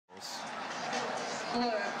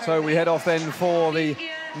So we head off then for the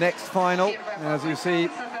next final. As you see,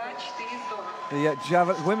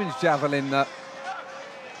 the women's javelin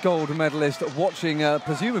gold medalist watching,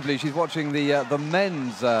 presumably she's watching the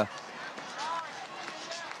men's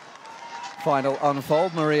final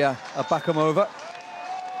unfold. Maria Bakamova,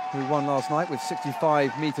 who won last night with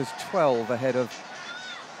 65 meters 12 ahead of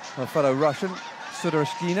her fellow Russian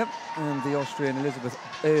Sudarshkina and the Austrian Elizabeth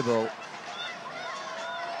Abel.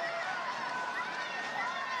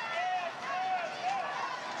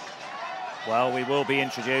 Well, we will be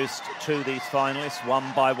introduced to these finalists one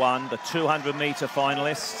by one, the 200-meter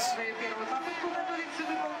finalists.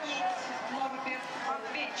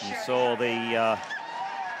 You saw the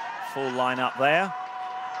full lineup there.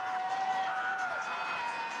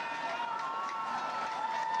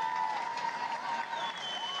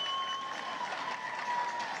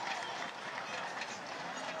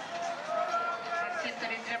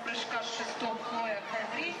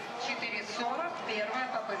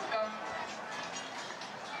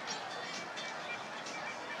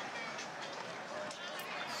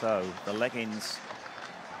 So the leggings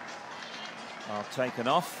are taken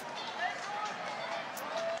off.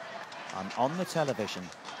 I'm on the television.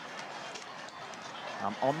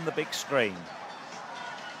 I'm on the big screen.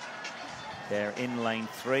 They're in lane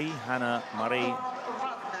 3, Hanna-Maari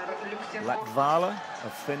LATVALA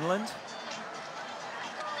of Finland.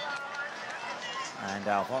 And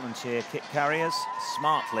our volunteer kit carriers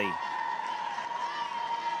smartly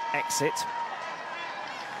exit.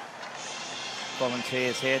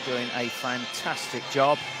 Volunteers here doing a fantastic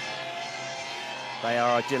job. They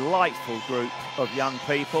are a delightful group of young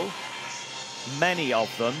people. Many of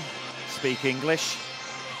them speak English.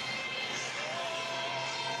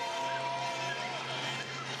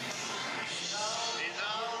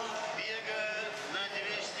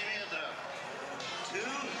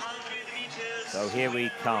 So here we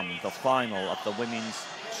come, the final of the women's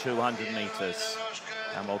 200 meters.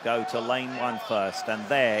 And we'll go to lane 1 first. And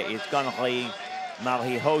there is Gonezie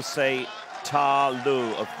Marie-Josee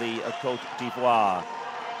LOU of the Côte d'Ivoire,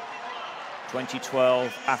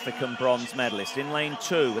 2012 African bronze medalist. In lane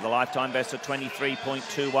 2 with a lifetime best of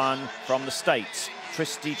 23.21 from the States,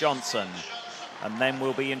 Tristie Johnson. And then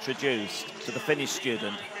we'll be introduced to the Finnish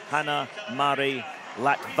student, Hanna-Maari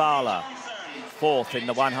LATVALA, 4th in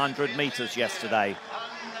the 100 meters yesterday.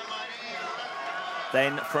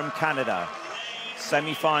 Then from Canada,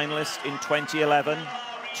 semi-finalist in 2011,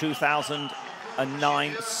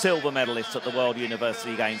 2009 silver medalist at the World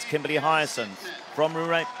University Games, Kimberly Hyacinth from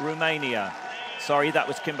Romania. Sorry, that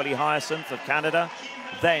was Kimberly Hyacinth of Canada.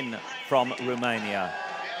 Then from Romania,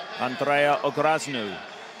 Andreea OGRAZEANU,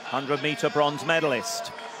 100-meter bronze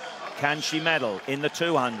medalist. Can she medal in the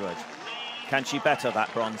 200? Can she better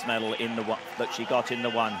that bronze medal in the that she got in the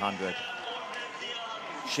 100?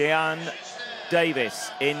 Shai-Anne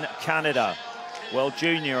Davis in Canada, World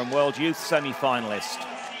Junior and World Youth semi-finalist.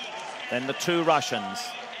 Then the 2 Russians,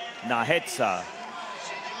 Nadezhda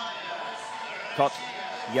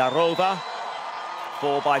KOTLYAROVA,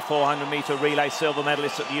 4x400-meter relay silver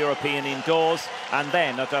medalist at the European Indoors, and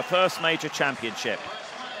then at her first major championship,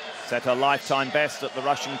 set her lifetime best at the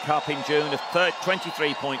Russian Cup in June of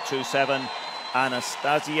 23.27,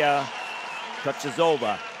 Anastasiia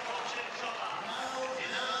KOCHERZHOVA.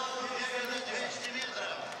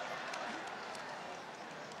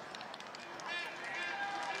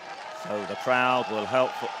 So the crowd will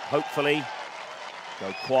hopefully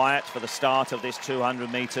go quiet for the start of this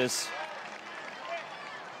 200 meters,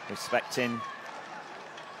 respecting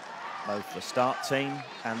both the start team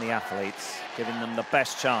and the athletes, giving them the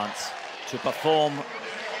best chance to perform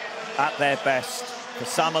at their best. For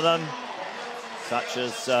some of them, such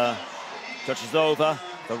as KOCHERZHOVA,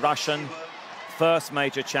 the Russian, first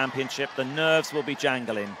major championship, the nerves will be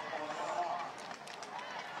jangling.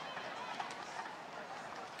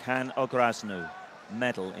 Can OGRAZEANU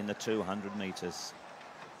medal in the 200 meters?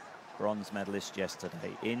 Bronze medalist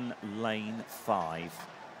yesterday in lane 5.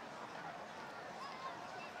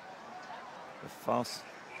 The fast.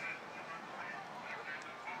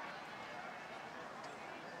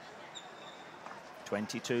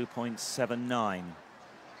 .22.79,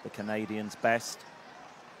 the Canadian's best,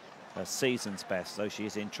 her season's best, so she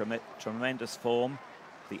is in tremendous form,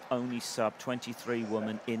 the only sub-23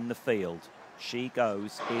 woman in the field. She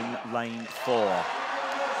goes in lane 4.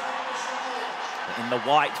 In the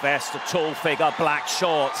white vest, a tall figure, black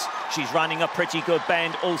shorts. She's running a pretty good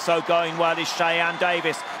bend. Also going well is Shai-Anne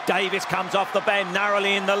Davis. Davis comes off the bend,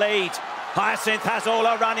 narrowly in the lead. Hyacinth has all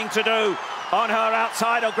her running to do on her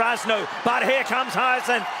outside of OGRAZEANU. But here comes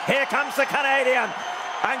Hyacinth. Here comes the Canadian.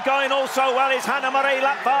 And going also well is Hanna-Maari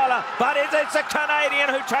LATVALA, but it's a Canadian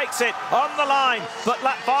who takes it on the line. But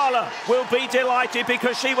LATVALA will be delighted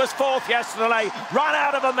because she was fourth yesterday, run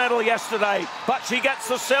out of a medal yesterday, but she gets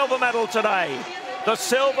the silver medal today. The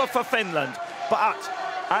silver for Finland. But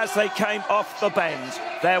as they came off the bend,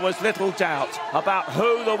 there was little doubt about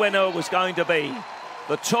who the winner was going to be.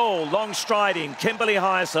 The tall, long-striding Kimberly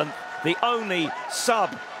Hyacinth, the only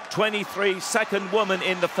sub-23-second woman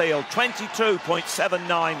in the field,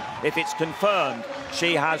 22.79 if it's confirmed.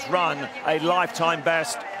 She has run a lifetime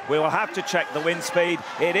best. We will have to check the wind speed.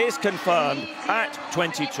 It is confirmed at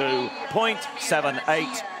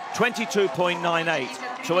 22.78,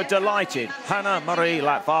 22.98 to a delighted Hanna-Maari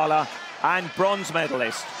LATVALA and bronze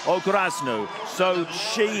medalist OGRAZEANU. So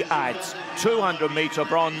she adds 200-metre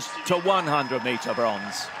bronze to 100-metre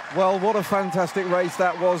bronze. Well, what a fantastic race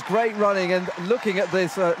that was. Great running, and looking at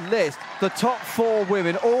this list, the top four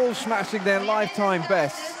women all smashing their lifetime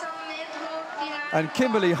bests. And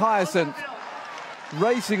Kimberly Hyacinth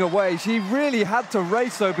racing away. She really had to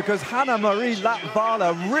race though, because Hanna-Maari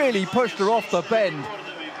LATVALA really pushed her off the bend.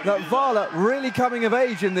 LATVALA really coming of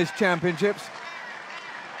age in this championships.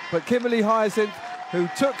 But Kimberly Hyacinth, who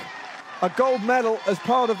took a gold medal as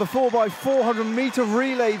part of the 4x400-metre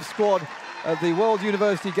relay squad at the World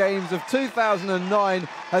University Games of 2009,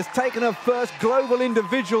 has taken her first global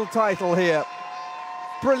individual title here.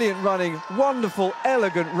 Brilliant running, wonderful,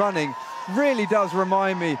 elegant running. Really does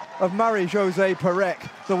remind me of Marie-Josee Perec,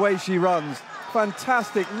 the way she runs.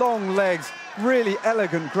 Fantastic long legs, really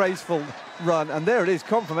elegant, graceful run. And there it is,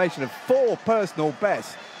 confirmation of 4 personal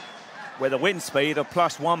bests. With a wind speed of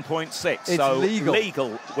plus 1.6, so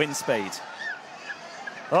legal wind speed.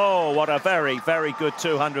 Oh, what a very, very good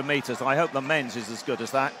 200 metres. I hope the men's is as good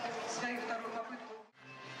as that.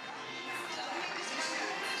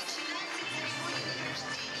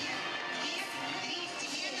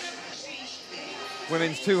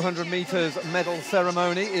 Women's 200 metres medal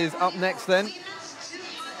ceremony is up next then.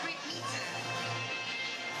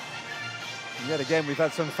 And yet again, we've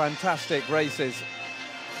had some fantastic races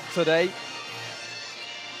today.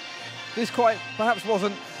 This quite perhaps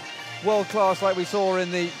wasn't world-class like we saw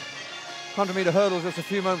in the 100-metre hurdles just a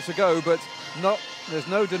few moments ago, but there's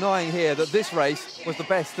no denying here that this race was the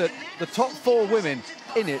best that the top 4 women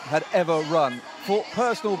in it had ever run. For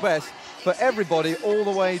personal best for everybody, all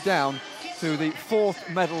the way down to the 4th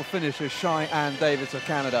medal finisher, Shai-Anne Davis of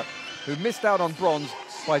Canada, who missed out on bronze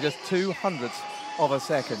by just 0.02 of a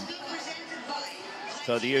second.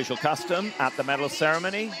 So the usual custom at the medal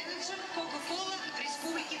ceremony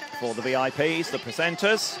for the VIPs, the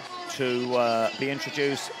presenters, to be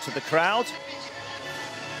introduced to the crowd.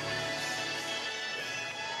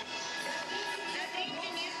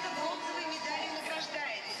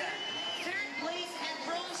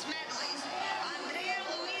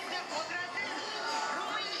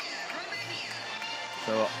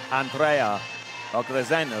 So Andreea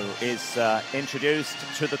OGRAZEANU is introduced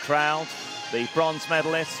to the crowd, the bronze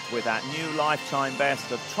medalist with that new lifetime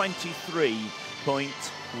best of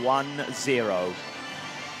 23.10.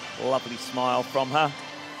 Lovely smile from her.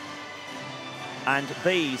 And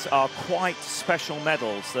these are quite special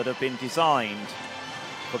medals that have been designed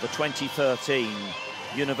for the 2013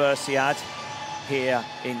 Universiade here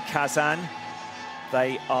in Kazan.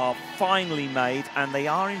 They are finely made, and they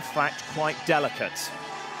are in fact quite delicate.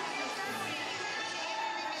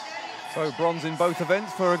 So bronze in both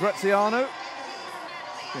events for OGRAZEANU.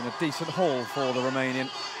 Been a decent haul for the Romanian.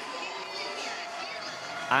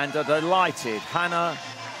 And a delighted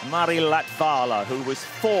Hanna-Maari LATVALA, who was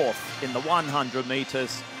 4th in the 100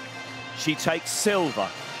 metres. She takes silver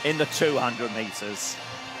in the 200 metres.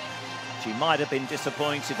 She might have been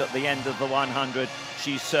disappointed at the end of the 100.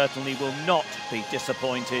 She certainly will not be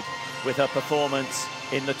disappointed with her performance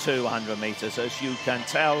in the 200 metres, as you can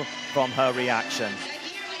tell from her reaction.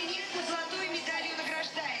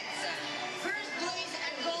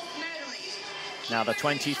 Now the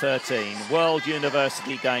 2013 World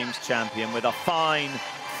University Games champion with a fine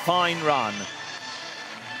run.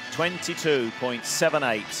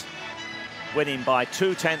 22.78, winning by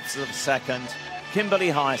 0.2 of a second. Kimberly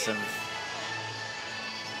Hyacinth.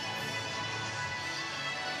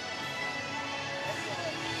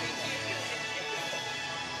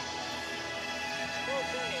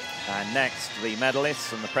 And next, the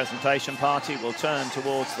medalists and the presentation party will turn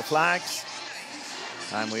towards the flags.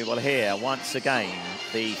 And we will hear once again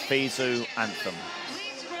the FISU anthem.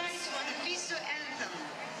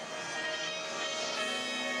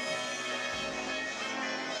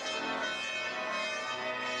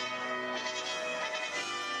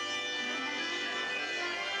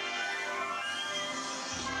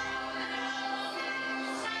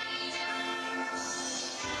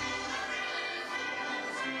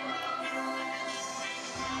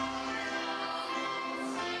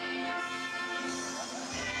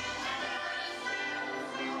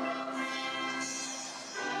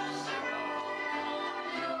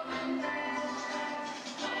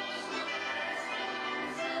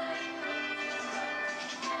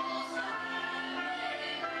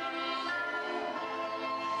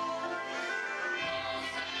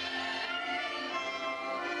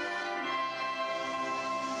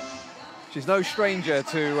 She's no stranger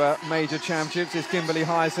to major championships, is Kimberly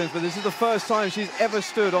Hyacinth, but this is the first time she's ever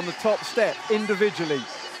stood on the top step individually.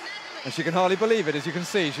 And she can hardly believe it, as you can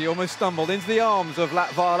see. She almost stumbled into the arms of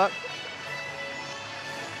LATVALA.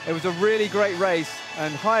 It was a really great race,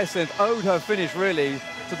 and Hyacinth owed her finish really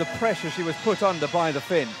to the pressure she was put under by the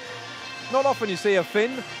Finn. Not often you see a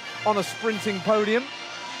Finn on a sprinting podium.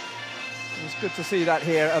 It's good to see that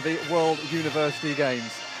here at the World University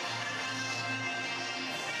Games.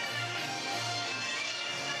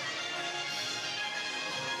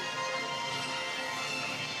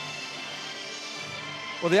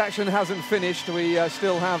 Well, the action hasn't finished. We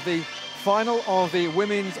still have the final of the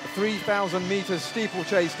women's 3,000 metres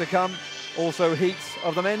steeplechase to come. Also heats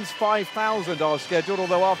of the men's 5,000 are scheduled,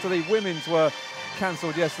 although after the women's were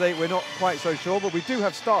cancelled yesterday, we're not quite so sure, but we do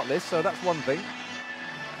have start lists, so that's one thing.